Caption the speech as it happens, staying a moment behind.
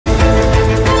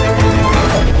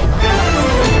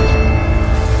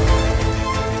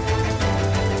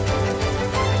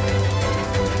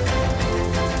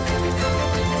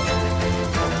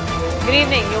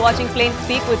watching Plain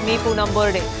Speak with me, Poonam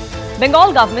Burde.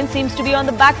 Bengal government seems to be on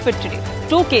the back foot today.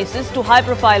 2 cases, 2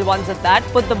 high-profile ones at that,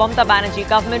 put the Mamata Banerjee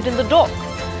government in the dock.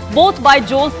 Both by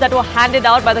jolts that were handed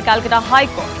out by the Calcutta High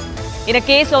Court. In a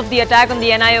case of the attack on the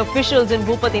NIA officials in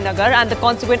Bhupati Nagar and the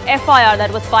consequent FIR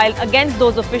that was filed against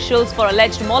those officials for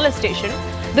alleged molestation,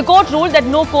 the court ruled that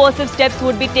no coercive steps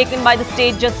would be taken by the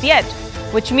state just yet,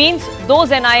 which means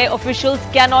those NIA officials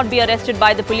cannot be arrested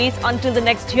by the police until the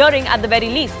next hearing at the very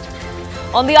least.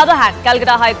 On the other hand,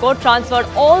 Calcutta High Court transferred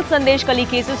all Sandeshkhali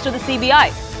cases to the CBI.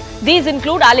 These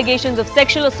include allegations of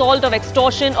sexual assault, of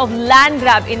extortion, of land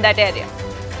grab in that area.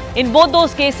 In both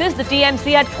those cases, the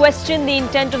TMC had questioned the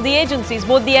intent of the agencies,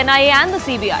 both the NIA and the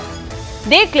CBI.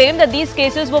 They claimed that these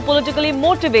cases were politically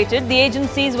motivated. The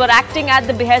agencies were acting at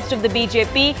the behest of the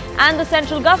BJP and the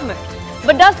central government.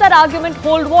 But does that argument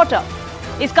hold water?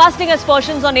 Is casting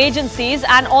aspersions on agencies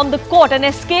and on the court an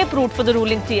escape route for the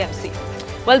ruling TMC?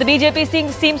 Well, the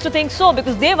BJP seems to think so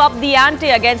because they've upped the ante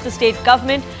against the state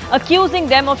government, accusing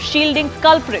them of shielding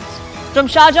culprits. From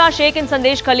Shahjahan Sheikh in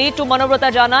Sandeshkhali to Mamata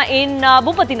Banerjee in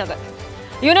Bhupati Nagar.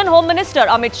 Union Home Minister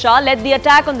Amit Shah led the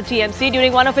attack on the TMC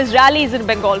during one of his rallies in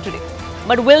Bengal today.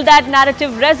 But will that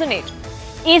narrative resonate?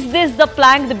 Is this the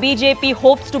plank the BJP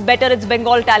hopes to better its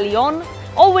Bengal tally on?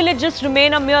 Or will it just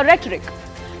remain a mere rhetoric?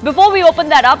 Before we open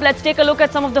that up, let's take a look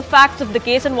at some of the facts of the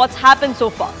case and what's happened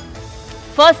so far.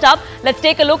 First up, let's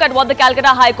take a look at what the Calcutta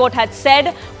High Court had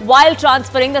said while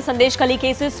transferring the Sandeshkhali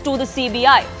cases to the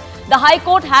CBI. The High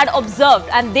Court had observed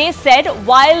and they said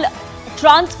while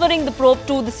transferring the probe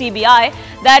to the CBI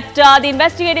that the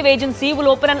investigative agency will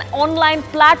open an online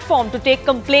platform to take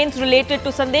complaints related to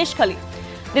Sandeshkhali.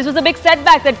 This was a big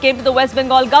setback that came to the West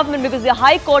Bengal government because the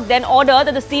High Court then ordered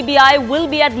that the CBI will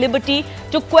be at liberty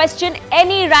to question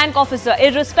any rank officer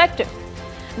irrespective.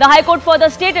 The High Court further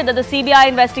stated that the CBI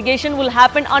investigation will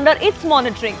happen under its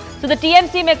monitoring. So the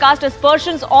TMC may cast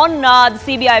aspersions on the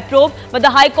CBI probe, but the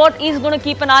High Court is going to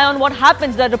keep an eye on what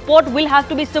happens. The report will have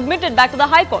to be submitted back to the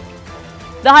High Court.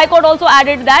 The High Court also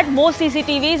added that more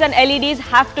CCTVs and LEDs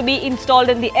have to be installed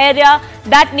in the area.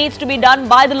 That needs to be done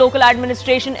by the local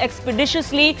administration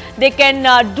expeditiously. They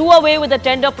can do away with the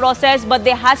tender process, but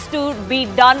they has to be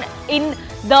done in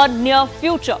the near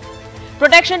future.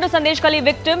 Protection to Sandeshkhali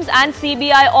victims and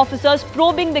CBI officers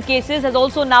probing the cases has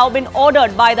also now been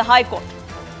ordered by the High Court.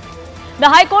 The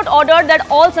High Court ordered that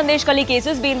all Sandeshkhali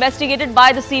cases be investigated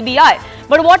by the CBI.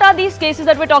 But what are these cases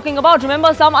that we're talking about?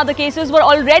 Remember, some other cases were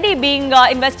already being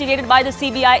investigated by the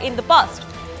CBI in the past.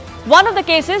 One of the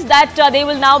cases that they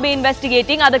will now be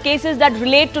investigating are the cases that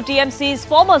relate to TMC's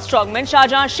former strongman,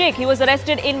 Shahjahan Sheikh. He was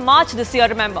arrested in March this year,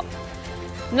 remember.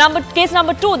 Case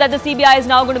number 2 that the CBI is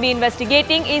now going to be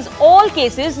investigating is all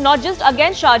cases not just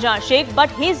against Shahjahan Sheikh but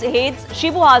his aides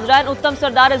Shibu Hazra and Uttam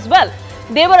Sardar as well.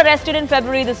 They were arrested in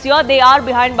February this year. They are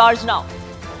behind bars now.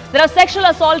 There are sexual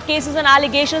assault cases and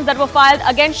allegations that were filed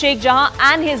against Sheikh Jahan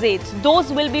and his aides.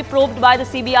 Those will be probed by the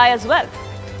CBI as well.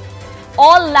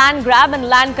 All land grab and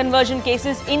land conversion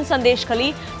cases in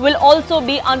Sandeshkhali will also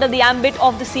be under the ambit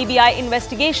of the CBI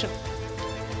investigation.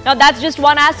 Now that's just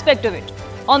one aspect of it.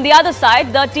 On the other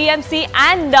side, the TMC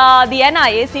and the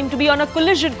NIA seem to be on a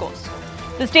collision course.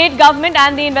 The state government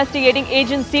and the investigating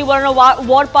agency were on a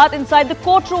warpath inside the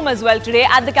courtroom as well today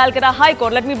at the Calcutta High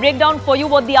Court. Let me break down for you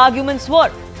what the arguments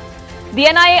were. The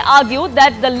NIA argued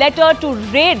that the letter to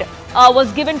raid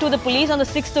was given to the police on the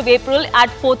 6th of April at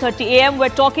 4:30 AM. We're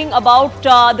talking about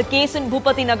the case in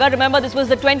Bhupati Nagar. Remember, this was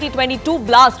the 2022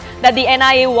 blast that the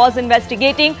NIA was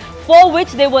investigating, for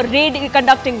which they were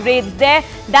conducting raids there.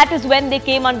 That is when they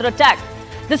came under attack.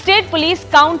 The state police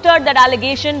countered that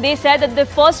allegation. They said that they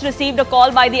first received a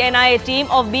call by the NIA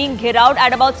team of being gheraud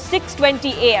at about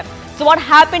 6:20 AM. So what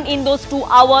happened in those 2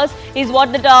 hours is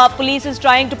what the police is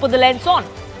trying to put the lens on.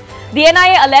 The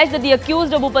NIA alleged that the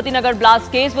accused of Bhupati Nagar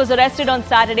blast case was arrested on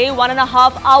Saturday,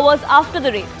 1.5 hours after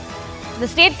the raid. The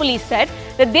state police said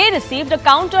that they received a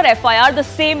counter FIR the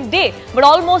same day, but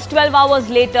almost 12 hours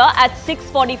later at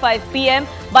 6:45 PM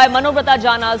by Mamata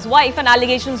Banerjee's wife, and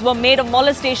allegations were made of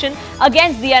molestation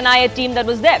against the NIA team that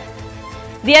was there.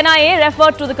 The NIA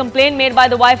referred to the complaint made by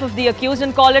the wife of the accused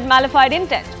and called it malafide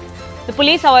intent. The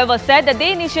police, however, said that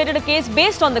they initiated a case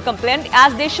based on the complaint,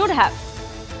 as they should have.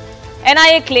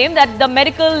 NIA claimed that the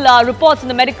medical reports and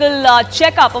the medical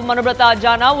checkup of Mamata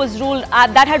Banerjee was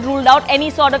that had ruled out any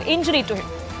sort of injury to him.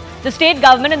 The state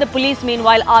government and the police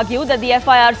meanwhile argued that the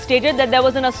FIR stated that there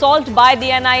was an assault by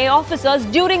the NIA officers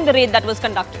during the raid that was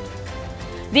conducted.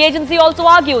 The agency also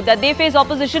argued that they face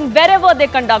opposition wherever they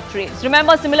conduct raids.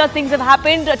 Remember, similar things have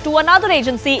happened to another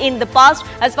agency in the past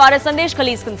as far as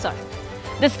Sandeshkhali is concerned.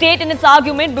 The state, in its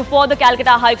argument before the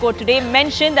Calcutta High Court today,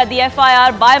 mentioned that the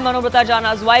FIR by Manobrata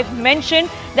Jana's wife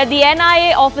mentioned that the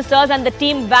NIA officers and the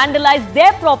team vandalized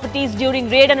their properties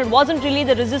during raid, and it wasn't really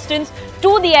the resistance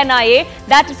to the NIA.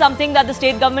 That is something that the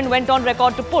state government went on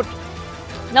record to put.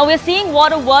 Now we're seeing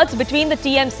war of words between the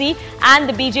TMC and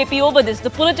the BJP over this.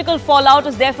 The political fallout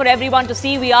is there for everyone to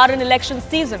see. We are in election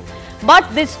season. But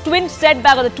this twin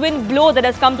setback or the twin blow that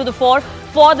has come to the fore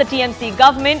for the TMC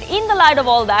government, in the light of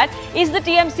all that, is the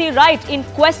TMC right in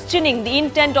questioning the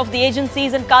intent of the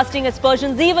agencies and casting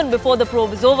aspersions even before the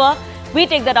probe is over? We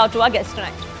take that out to our guest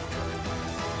tonight.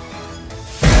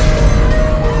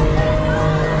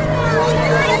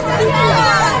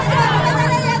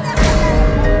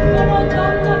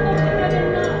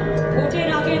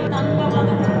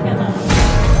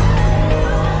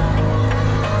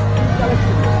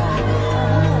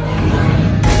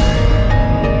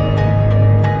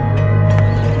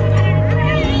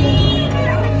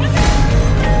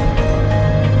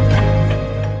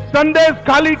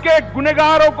 Sandeshkhali के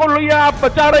गुनहगारों को लिया आप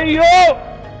बचा रही हो,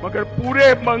 मगर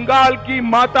पूरे बंगाल की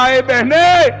माताएं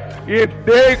बहनें ये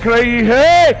देख रही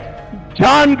है,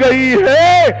 जान गई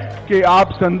है कि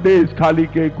आप संदेशखाली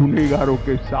के गुनहगारों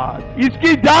के साथ।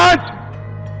 इसकी जांच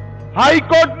हाई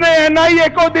कोर्ट ने NIA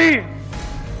को दी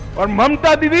और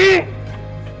ममता दीदी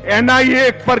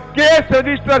NIA पर केस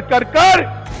रजिस्टर कर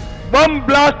बम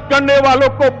ब्लास्ट करने वालों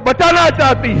को बचाना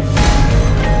चाहती है।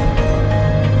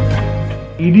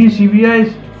 ED, CBI,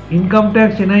 income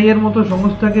tax, NIA এর মতো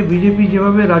সংস্থাকে বিজেপি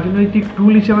যেভাবে রাজনৈতিক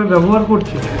টুল হিসেবে ব্যবহার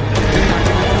করছে,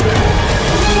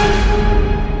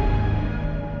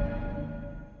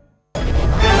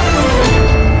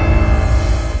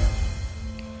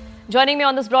 Joining me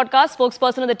on this broadcast,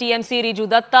 spokesperson of the TMC, Riju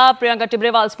Datta, Priyanka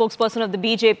Tibrewal, spokesperson of the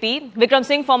BJP, Vikram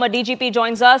Singh, former DGP,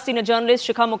 joins us, senior journalist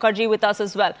Shikha Mukherjee with us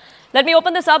as well. Let me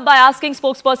open this up by asking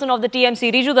spokesperson of the TMC,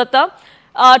 Riju Datta,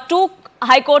 two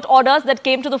High Court orders that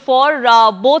came to the fore,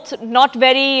 both not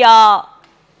very,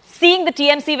 seeing the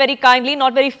TMC very kindly,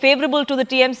 not very favourable to the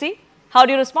TMC. How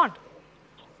do you respond?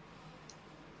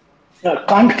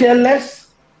 Can't care less.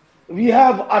 We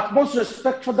have utmost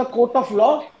respect for the court of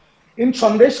law. In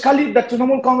Sandeshkhali, the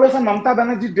Trinamool Congress and Mamata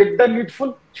Banerjee did the needful.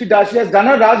 She has done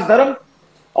a Raj Dharam.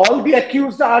 All the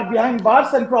accused are behind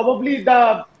bars, and probably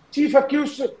the chief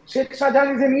accused, Sheikh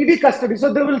Shahjahan, is in ED custody.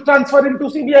 So they will transfer him to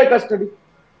CBI custody.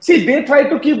 See, they try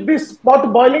to keep this pot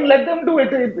boiling. Let them do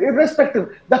it, irrespective.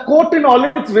 The court, in all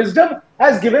its wisdom,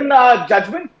 has given a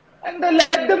judgment, and they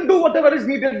let them do whatever is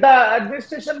needed. The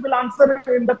administration will answer it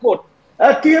in the court.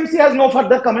 TMC has no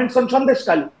further comments on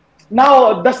Sandeshkhali.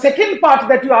 Now, the second part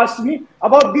that you asked me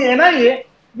about the NIA,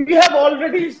 we have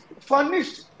already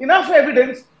furnished enough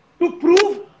evidence to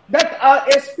prove that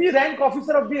SP rank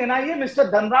officer of the NIA, Mr.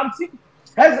 Dhanram Singh,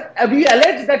 we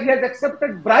allege that he has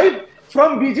accepted bribe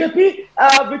from BJP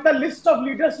with a list of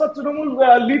leaders for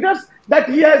Trinamool leaders that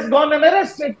he has gone and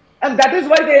arrested. And that is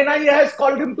why the NIA has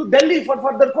called him to Delhi for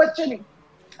further questioning.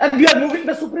 And we are moving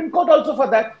the Supreme Court also for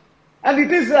that. And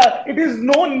it is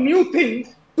no new thing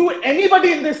to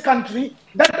anybody in this country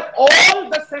that all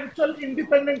the central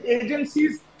independent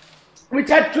agencies which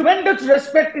had tremendous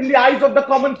respect in the eyes of the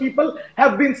common people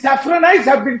have been saffronized,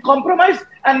 have been compromised,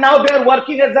 and now they are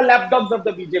working as the lapdogs of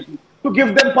the BJP to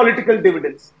give them political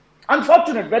dividends.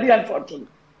 Unfortunate, very unfortunate.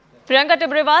 Priyanka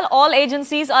Tibrewal, all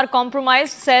agencies are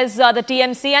compromised, says the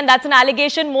TMC, and that's an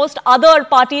allegation most other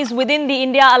parties within the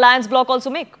India Alliance bloc also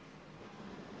make.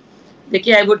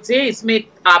 देखिए, I would say इसमें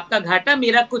आपका घाटा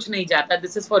मेरा कुछ नहीं जाता.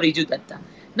 This is for Riju Datta.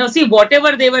 Now see,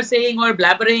 whatever they were saying or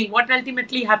blabbering, what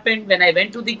ultimately happened when I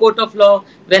went to the court of law,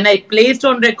 when I placed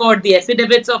on record the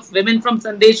affidavits of women from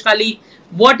Sandeshkhali,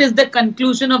 what is the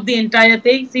conclusion of the entire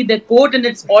thing? See, the court in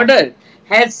its order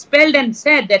has spelled and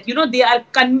said that, you know, they are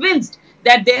convinced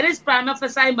that there is prima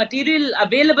facie material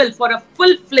available for a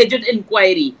full-fledged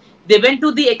inquiry. They went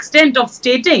to the extent of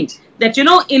stating that, you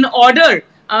know, in order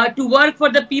to work for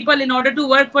the people, in order to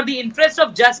work for the interest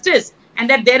of justice, and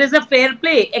that there is a fair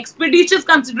play, expeditious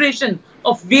consideration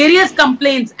of various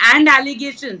complaints and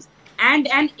allegations and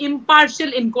an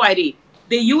impartial inquiry.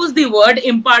 They use the word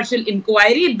impartial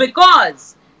inquiry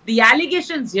because the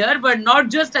allegations here were not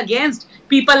just against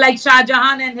people like Shah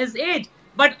Jahan and his aide,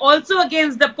 but also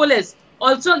against the police,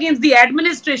 also against the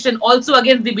administration, also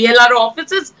against the BLRO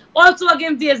offices, also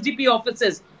against the SDP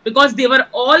offices, because they were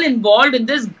all involved in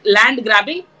this land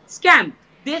grabbing scam.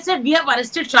 They said, we have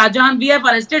arrested Shah Jahan, we have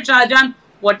arrested Shah Jahan.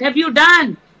 What have you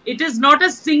done? It is not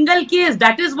a single case.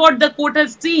 That is what the court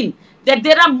has seen, that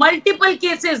there are multiple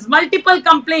cases, multiple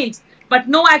complaints, but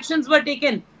no actions were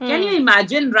taken. Can you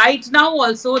imagine right now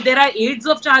also there are aides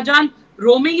of Shah Jahan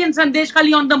roaming in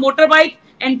Sandeshkhali on the motorbike,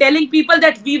 and telling people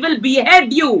that we will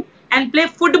behead you and play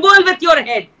football with your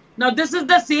head. Now, this is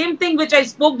the same thing which I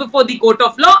spoke before the court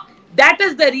of law. That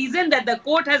is the reason that the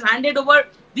court has handed over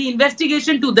the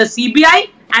investigation to the CBI,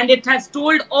 and it has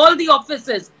told all the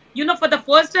officers. You know, for the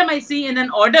first time I see in an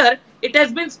order, it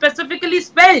has been specifically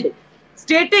spelled,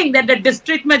 stating that the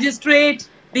district magistrate,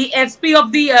 the SP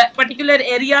of the particular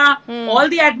area, all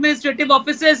the administrative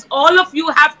officers, all of you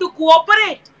have to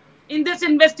cooperate in this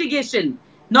investigation.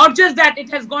 Not just that, it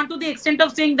has gone to the extent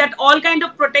of saying that all kind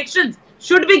of protections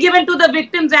should be given to the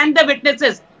victims and the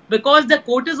witnesses, because the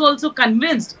court is also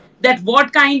convinced that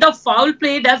what kind of foul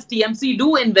play does TMC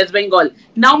do in West Bengal.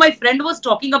 Now, my friend was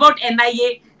talking about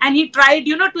NIA, and he tried,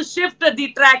 you know, to shift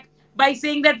the track by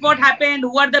saying that what happened,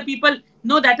 who are the people.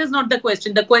 No, that is not the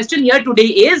question. The question here today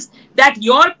is that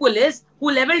your police,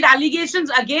 who leveled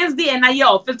allegations against the NIA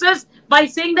officers by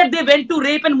saying that they went to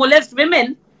rape and molest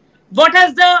women, what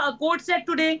has the court said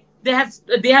today? They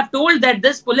have told that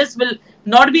this police will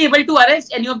not be able to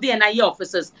arrest any of the NIA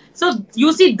officers. So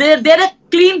you see, there is a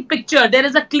clean picture. There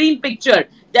is a clean picture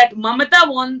that Mamata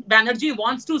Banerjee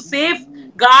wants to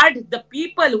safeguard the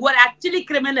people who are actually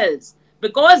criminals,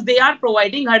 because they are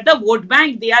providing her the vote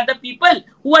bank. They are the people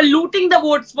who are looting the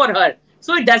votes for her.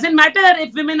 So it doesn't matter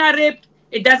if women are raped.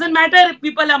 It doesn't matter if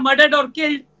people are murdered or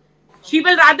killed. She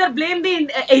will rather blame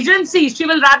the agencies. She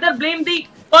will rather blame the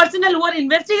personnel who are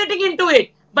investigating into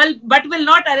it, but will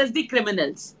not arrest the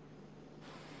criminals.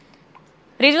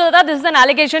 Riju Datta, this is an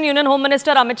allegation Union Home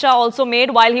Minister Amit Shah also made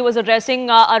while he was addressing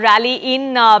a rally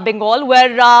in Bengal,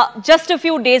 where just a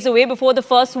few days away before the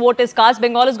first vote is cast,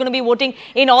 Bengal is going to be voting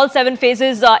in all 7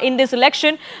 phases in this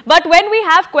election. But when we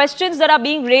have questions that are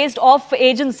being raised of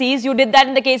agencies, you did that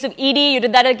in the case of ED, you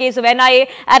did that in the case of NIA,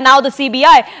 and now the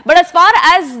CBI. But as far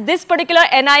as this particular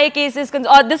NIA case is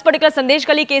concerned, or this particular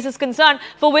Sandeshkhali case is concerned,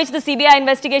 for which the CBI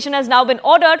investigation has now been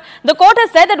ordered, the court has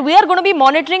said that we are going to be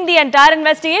monitoring the entire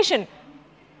investigation.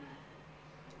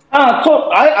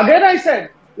 I said,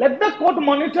 let the court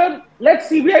monitor, let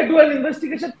CBI do an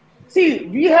investigation. See,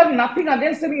 we have nothing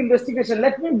against any investigation.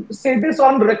 Let me say this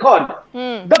on record.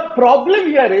 The problem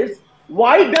here is,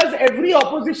 why does every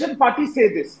opposition party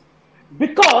say this?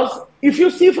 Because if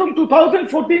you see from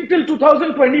 2014 till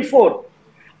 2024,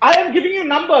 I am giving you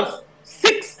numbers.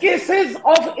 6 cases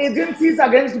of agencies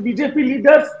against BJP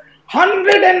leaders,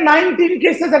 119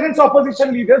 cases against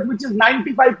opposition leaders, which is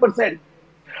 95%.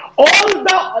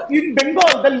 In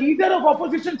Bengal, the leader of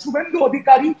opposition, Shubhendu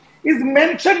Adhikari, is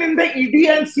mentioned in the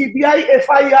ED and CBI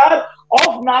FIR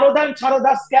of Naroda and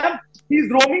Charoda scam. He's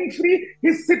roaming free.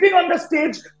 He's sitting on the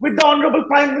stage with the Honorable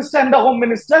Prime Minister and the Home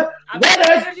Minister,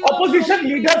 whereas opposition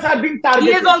leaders have been targeted.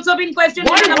 He has also been questioned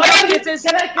in a number of cases.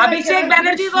 Abhishek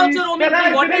Banerjee is also roaming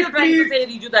free. What are you trying to say,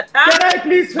 Riju Datta? Can I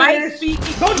please finish? By speaking,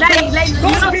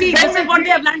 see, this is what they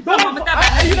have learned from Mamata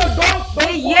Banerjee.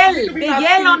 They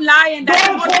yell on lie, and that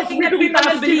is what they think that people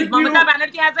will believe. Mamata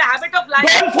Banerjee has a habit of lying.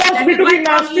 That is why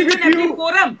nasty with you.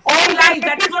 Forum, she lies.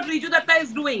 That is what Riju Datta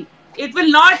is doing. It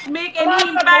will not make any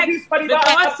impact,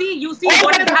 because you see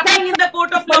what is happening in the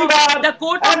court of law. The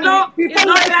court of law is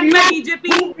not run by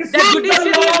BJP. The judiciary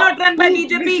is not run by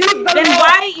BJP. Then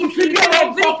why in each and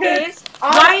every case,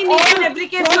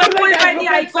 you are pulled by the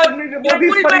High Court, you are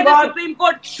pulled by the Supreme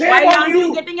Court? Why aren't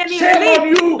you getting any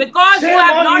relief? Because you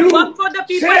have not worked for the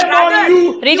people.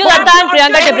 Riju Datta and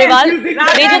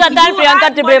Priyanka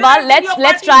Tibrewal,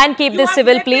 let's try and keep this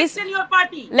civil, please.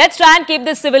 Let's try and keep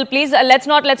this civil, please. Let's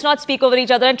not speak over each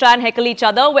other and try and heckle each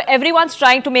other. Everyone's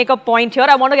trying to make a point here.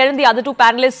 I want to get in the other 2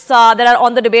 panelists that are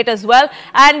on the debate as well,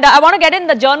 and I want to get in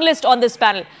the journalist on this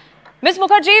panel. Ms.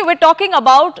 Mukherjee, we're talking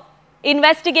about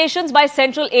investigations by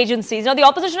central agencies. Now, the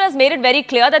opposition has made it very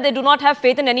clear that they do not have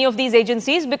faith in any of these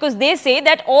agencies, because they say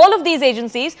that all of these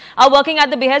agencies are working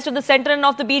at the behest of the centre and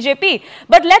of the BJP.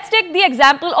 But let's take the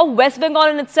example of West Bengal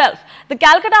in itself. The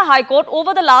Calcutta High Court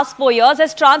over the last 4 years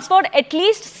has transferred at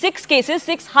least 6 cases,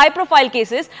 6 high-profile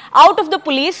cases, out of the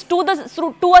police to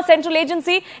a central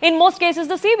agency, in most cases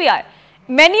the CBI.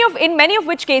 In many of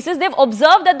which cases, they've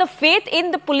observed that the faith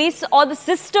in the police or the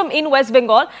system in West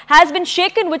Bengal has been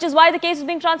shaken, which is why the case is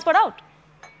being transferred out.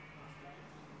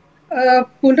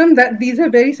 Poonam, these are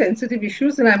very sensitive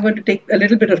issues, and I'm going to take a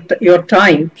little bit of your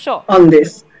time Sure. on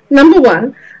this. Number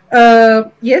one,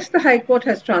 yes, the High Court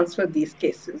has transferred these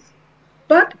cases,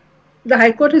 but the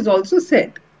High Court has also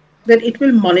said that it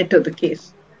will monitor the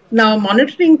case. Now,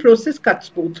 monitoring process cuts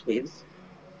both ways.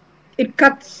 It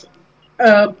cuts.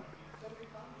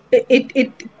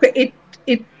 It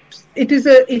is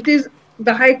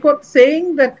the High Court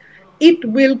saying that it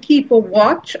will keep a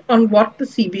watch on what the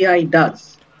CBI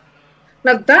does.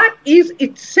 Now, that is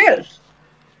itself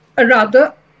a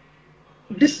rather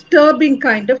disturbing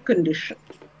kind of condition.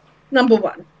 Number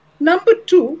one. Number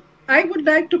two, I would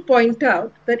like to point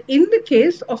out that in the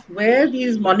case of where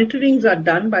these monitorings are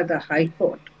done by the High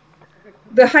Court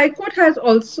has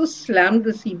also slammed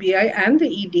the CBI and the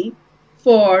ED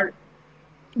for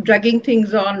dragging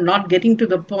things on, not getting to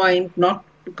the point, not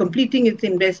completing its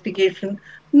investigation,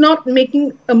 not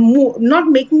making a move, not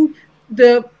making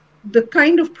the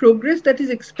kind of progress that is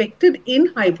expected in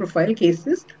high-profile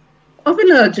cases of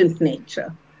an urgent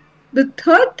nature. The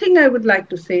third thing I would like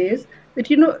to say is that,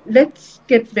 let's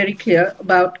get very clear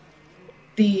about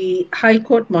the High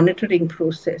Court monitoring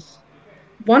process.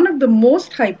 One of the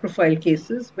most high-profile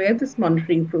cases where this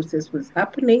monitoring process was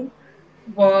happening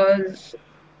was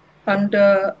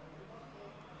under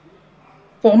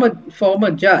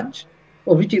former judge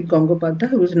Abhijit Gangopadhyay,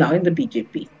 who is now in the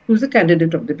BJP, who's a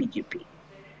candidate of the BJP.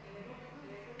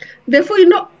 Therefore,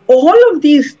 all of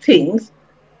these things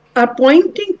are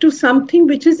pointing to something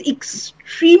which is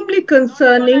extremely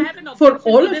concerning for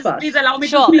all of us. Please allow me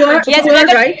Sure. to Yes,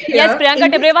 Priyanka, right here yes, Priyanka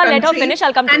in this Tibrewal, let her country finish.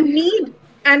 I'll come to you.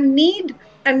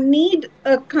 And need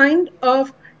a kind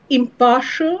of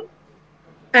impartial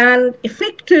and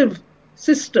effective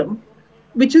system,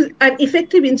 which is an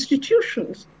effective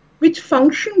institutions which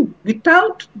function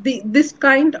without this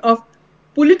kind of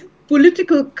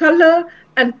political color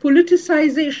and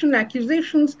politicization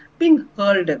accusations being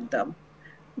hurled at them.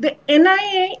 The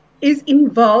NIA is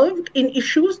involved in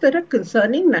issues that are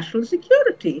concerning national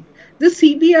security. The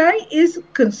CBI is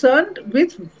concerned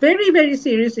with very, very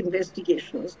serious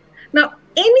investigations. Now,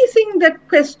 anything that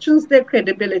questions their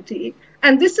credibility,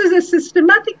 and this is a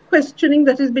systematic questioning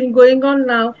that has been going on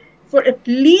now for at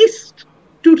least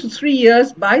 2 to 3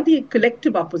 years by the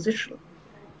collective opposition,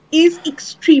 is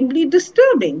extremely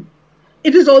disturbing.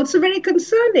 It is also very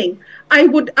concerning. I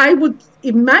would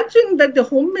imagine that the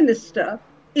Home Minister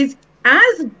is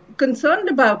as concerned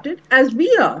about it as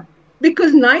we are,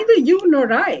 because neither you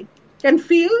nor I can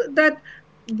feel that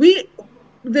we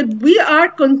are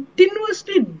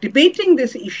continuously debating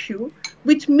this issue,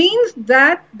 which means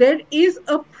that there is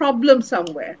a problem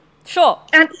somewhere. Sure.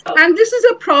 And this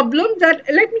is a problem that,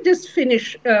 let me just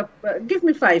finish, give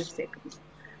me 5 seconds.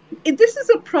 This is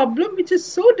a problem which is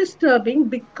so disturbing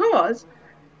because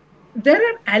there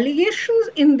are allegations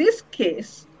in this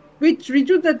case which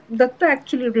Riju Datta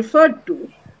actually referred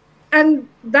to, and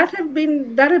that have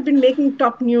been making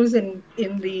top news in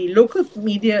the local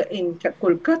media in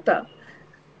Kolkata,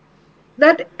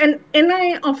 that an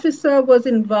NIA officer was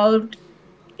involved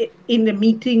in a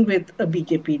meeting with a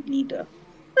BJP leader.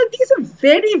 Now, these are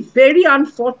very, very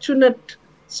unfortunate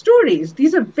stories.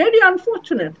 These are very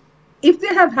unfortunate. If they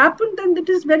have happened, then it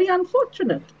is very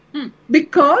unfortunate.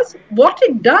 Because what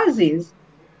it does is,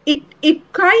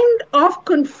 it kind of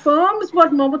confirms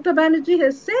what Mamata Banerjee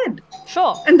has said.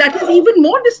 Sure. And that is even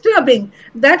more disturbing,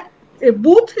 that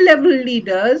booth level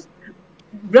leaders,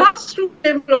 grassroots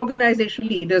level organization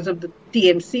leaders of the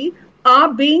TMC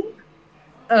are being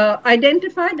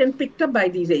identified and picked up by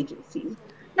these agencies.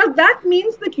 Now that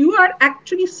means that you are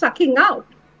actually sucking out.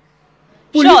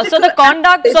 Sure. So the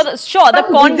conduct, the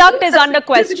conduct is under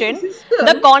question.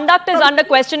 The conduct is under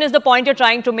question is the point you're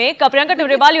trying to make. Priyanka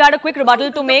Tibrewal, you had a quick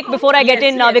rebuttal to make before I get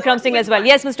in Vikram Singh as well.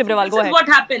 Yes, Mr. Tibrewal, go ahead. This is what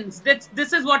happens.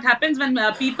 This is what happens when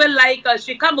people like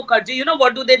Shikha Mukherjee,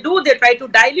 what do? They try to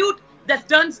dilute the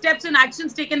stern steps and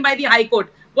actions taken by the High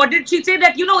Court. What did she say?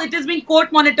 That, it is being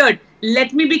court monitored.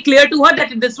 Let me be clear to her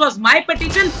that this was my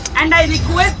petition and I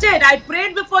requested, I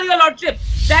prayed before your lordship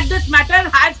that this matter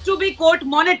has to be court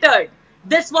monitored.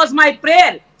 This was my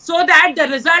prayer, so that the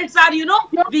results are,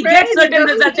 we get certain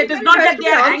results. It is not that they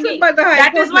are hanging.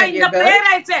 That is why in the prayer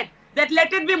I said that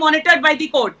let it be monitored by the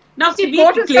court. Now see,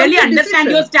 we clearly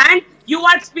understand your stand. You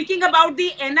are speaking about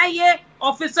the NIA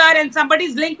officer and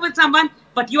somebody's linked with someone,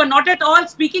 but you are not at all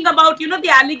speaking about, the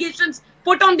allegations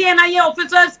put on the NIA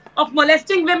officers of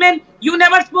molesting women. You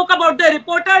never spoke about the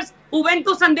reporters who went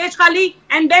to Sandeshkhali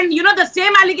and then, the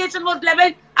same allegation was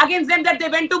leveled against them that they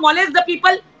went to molest the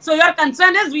people. So your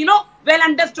concern is, well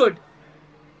understood.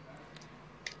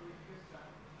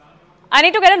 I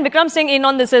need to get Vikram Singh in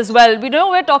on this as well.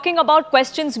 We're talking about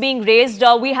questions being raised.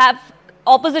 We have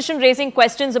opposition raising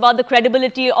questions about the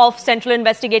credibility of central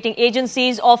investigating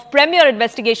agencies, of premier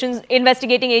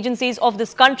investigating agencies of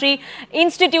this country.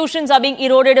 Institutions are being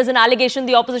eroded as an allegation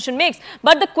the opposition makes.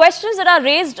 But the questions that are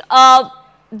raised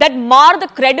that mar the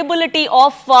credibility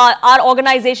of our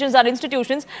organizations, our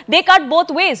institutions, they cut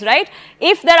both ways, right?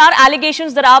 If there are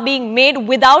allegations that are being made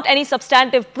without any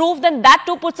substantive proof, then that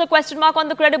too puts a question mark on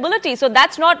the credibility. So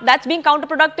that's being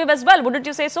counterproductive as well. Wouldn't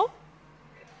you say so?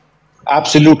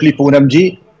 Absolutely,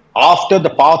 Poonamji. After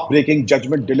the path-breaking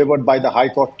judgment delivered by the High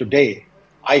Court today,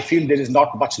 I feel there is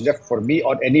not much left for me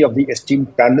or any of the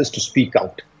esteemed panelists to speak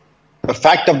out. The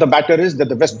fact of the matter is that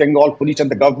the West Bengal police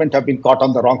and the government have been caught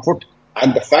on the wrong foot,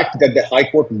 and the fact that the High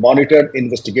Court monitored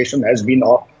investigation has been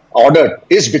ordered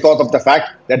is because of the fact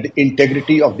that the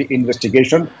integrity of the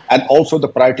investigation and also the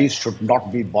priorities should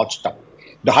not be botched up.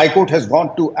 The High Court has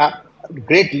gone to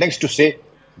great lengths to say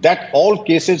that all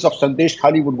cases of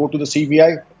Sandeshkhali would go to the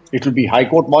CBI. It will be High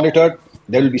Court monitored.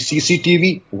 There will be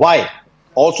CCTV. Why?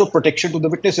 Also protection to the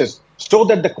witnesses so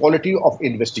that the quality of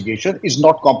investigation is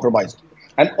not compromised.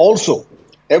 And also,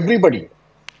 everybody,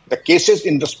 the cases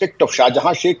in respect of Shah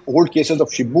Jahan Sheikh, old cases of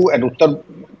Shibbu and Uttar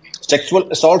sexual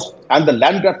assaults and the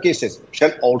land grab cases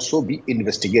shall also be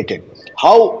investigated.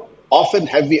 How often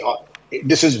have we,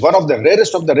 this is one of the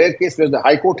rarest of the rare cases where the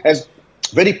High Court has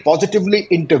very positively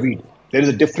intervened. There is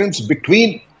a difference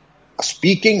between a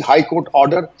speaking High Court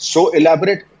order so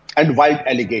elaborate and wild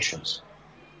allegations.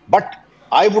 But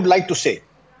I would like to say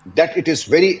that it is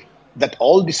that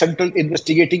all the central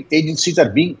investigating agencies are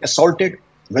being assaulted,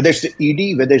 whether it's the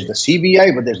ED, whether it's the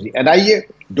CBI, whether it's the NIA.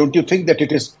 Don't you think that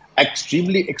it is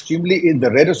extremely in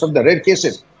the rarest of the rare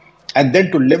cases? And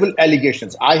then to level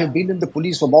allegations. I have been in the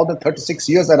police for more than 36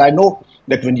 years, and I know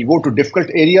that when you go to difficult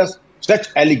areas, such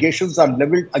allegations are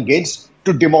leveled against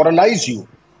to demoralize you,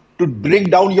 to bring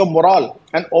down your morale,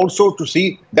 and also to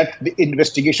see that the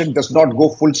investigation does not go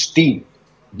full steam.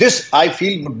 This, I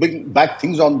feel, would bring back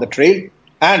things on the trail.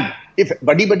 And if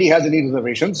anybody has any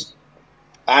reservations,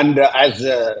 and as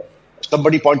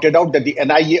somebody pointed out that the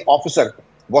NIA officer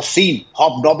was seen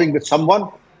hobnobbing with someone,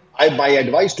 my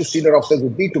advice to senior officers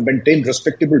would be to maintain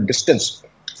respectable distance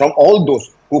from all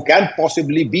those who can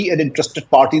possibly be an interested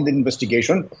party in the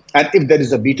investigation. And if there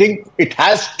is a meeting, it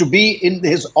has to be in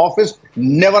his office,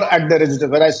 never at the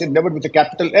residence. When I say never with a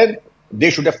capital N, they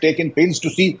should have taken pains to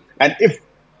see. And if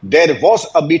there was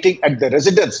a meeting at the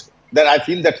residence, then I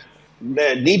feel that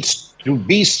there needs to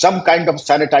be some kind of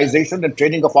sanitization and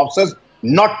training of officers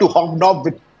not to hobnob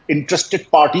with interested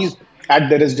parties at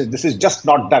the residence. This is just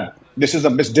not done. This is a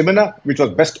misdemeanor which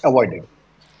was best avoided.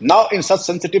 Now, in such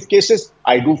sensitive cases,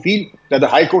 I do feel that the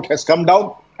High Court has come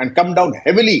down and come down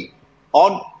heavily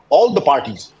on all the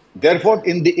parties. Therefore,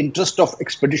 in the interest of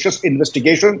expeditious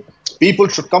investigation, people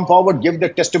should come forward, give their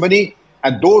testimony,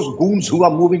 and those goons who are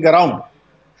moving around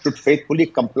should faithfully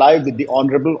comply with the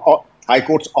Honorable High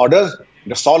Court's orders.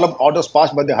 The solemn orders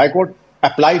passed by the High Court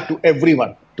apply to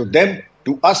everyone, to them,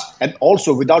 to us, and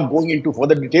also without going into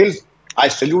further details, I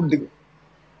salute the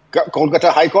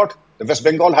Kolkata High Court, the West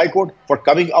Bengal High Court for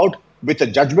coming out with a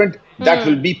judgment that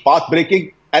will be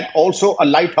path-breaking and also a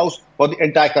lighthouse for the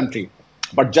entire country.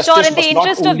 But justice sure, in the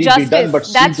interest of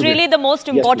justice, that's really the most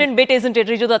important bit, isn't it,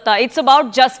 Riju Datta? It's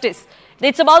about justice.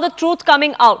 It's about the truth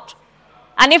coming out.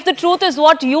 And if the truth is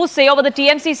what you say or what the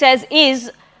TMC says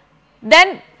is,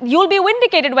 then you'll be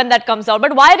vindicated when that comes out.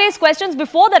 But why raise questions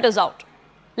before that is out?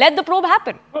 Let the probe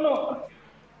happen. No.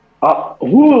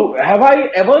 Who have I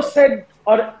ever said,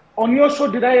 or on your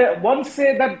show, did I once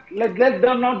say that let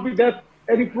there not be there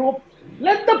any probe?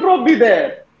 Let the probe be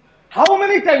there. How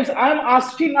many times I'm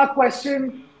asking a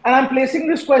question and I'm placing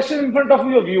this question in front of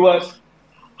your viewers?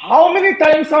 How many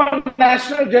times our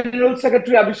National General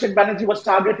Secretary Abhishek Banerjee was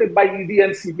targeted by ED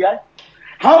and CBI?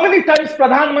 How many times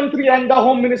Pradhan Mantri and the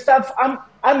Home Minister,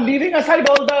 I'm leaving aside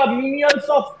all the minions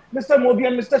of Mr. Modi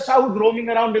and Mr. Shah who's roaming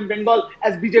around in Bengal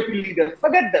as BJP leaders.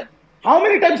 Forget them. How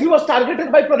many times he was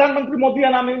targeted by Pradhan Mantri Modi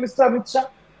and Mr. Amit Shah?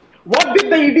 What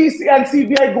did the ED and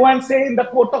CBI go and say in the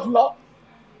court of law?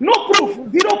 No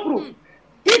proof, zero proof.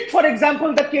 Take, for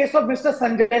example, the case of Mr.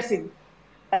 Sanjay Singh,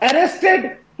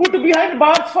 arrested, put behind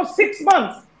bars for 6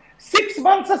 months. 6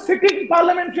 months a sitting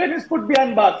parliamentarian is put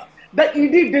behind bars. The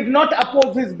ED did not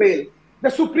oppose his bail. The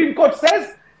Supreme Court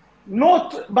says,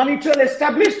 no money trail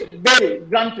established, bail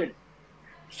granted.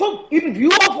 So, in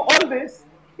view of all this,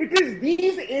 it is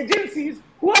these agencies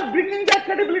who are bringing their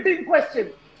credibility in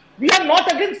question. We are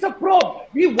not against the probe.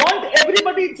 We want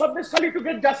everybody in Sandeshkhali to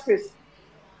get justice.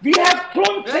 We have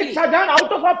thrown Sheikh Shah Jahan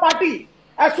out of our party.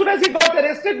 As soon as he got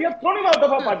arrested, we have thrown him out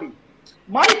of our party.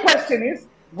 My question is,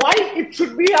 why it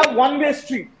should be a one-way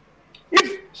street?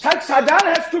 If Sheikh Shah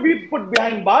Jahan has to be put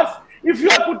behind bars, if you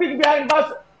are putting behind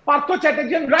bars Partho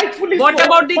Chatterjee, and rightfully what so,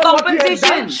 about the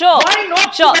compensation? Sure. Why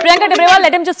not? Sure. Priyanka Debrewal,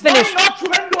 let him just finish. Why not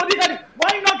Shubhendu Adhikari?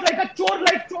 Why not like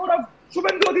chore of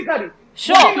Shubhendu Adhikari?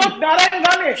 Sure. Why not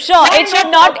Narayan Rane? Sure, it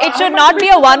should not be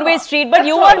a one-way street. But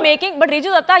you were making, but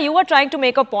Riju Datta, you were trying to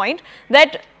make a point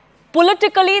that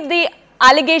politically the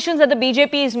allegations that the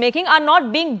BJP is making are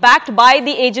not being backed by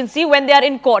the agency when they are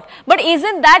in court. But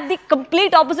isn't that the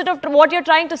complete opposite of what you're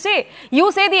trying to say?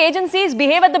 You say the agencies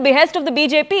behave at the behest of the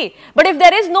BJP. But if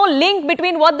there is no link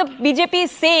between what the BJP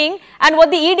is saying and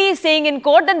what the ED is saying in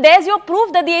court, then there's your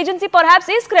proof that the agency perhaps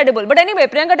is credible. But anyway,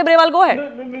 Priyanka Tibrewal, go ahead.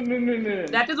 No.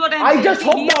 That is what I'm saying. Just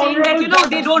hope He's saying that,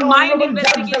 they don't mind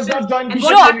investigation.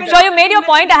 Sure, you made your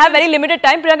point. I have very limited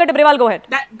time. Priyanka Tibrewal, go ahead.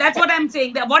 That's what I'm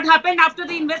saying. What happened after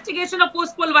the investigation of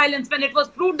post-poll violence, when it was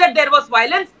proved that there was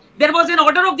violence, there was an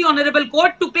order of the Honorable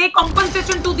Court to pay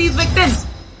compensation to these victims,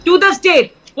 to the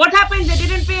state. What happened? They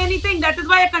didn't pay anything. That is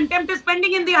why a contempt is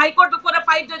pending in the High Court before a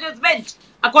 5-judges bench,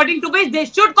 according to which they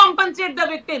should compensate the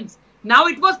victims. Now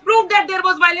it was proved that there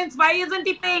was violence. Why isn't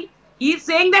he paying? He is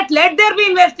saying that let there be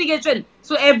investigation.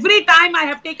 So every time I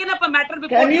have taken up a matter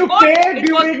before the court,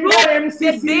 it was proved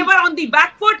that they were on the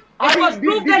back foot. It was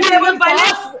proved that there was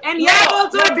violence. And here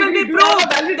also it will be proved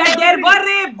that there were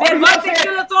rape, there were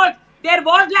sexual assault, there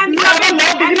was land grabbing,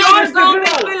 and your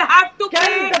government will have to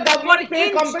pay for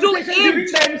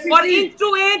inch to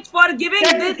inch for giving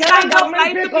this kind of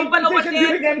right to people over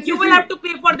there. You will have to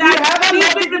pay for that. Please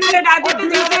be prepared. As it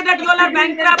is, you say that you all are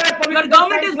bankrupt, your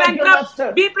government is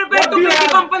bankrupt. Be prepared to pay the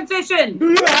compensation.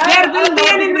 There will be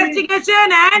an investigation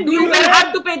and you will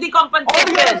have to pay the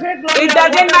compensation. It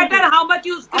doesn't matter how much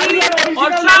you scream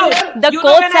or shout. The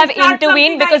courts have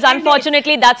intervened because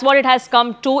unfortunately that's what it has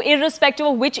come to. Irrespective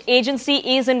of which agency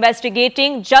is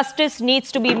investigating, justice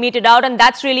needs to be meted out, and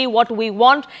that's really what we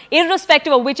want.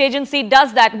 Irrespective of which agency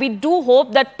does that, we do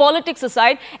hope that politics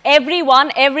aside,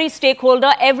 everyone, every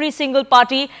stakeholder, every single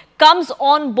party comes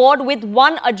on board with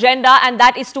one agenda, and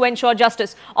that is to ensure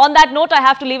justice. On that note, I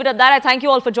have to leave it at that. I thank you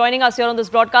all for joining us here on this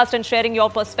broadcast and sharing your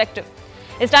perspective.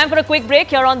 It's time for a quick break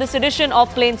here on this edition of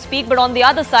Plain Speak. But on the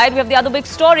other side, we have the other big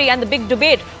story and the big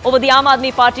debate over the Aam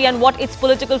Aadmi Party and what its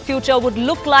political future would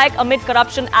look like amid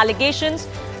corruption allegations.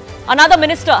 Another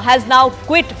minister has now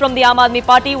quit from the Aam Aadmi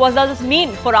Party. What does this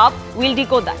mean for AAP? We'll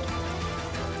decode that.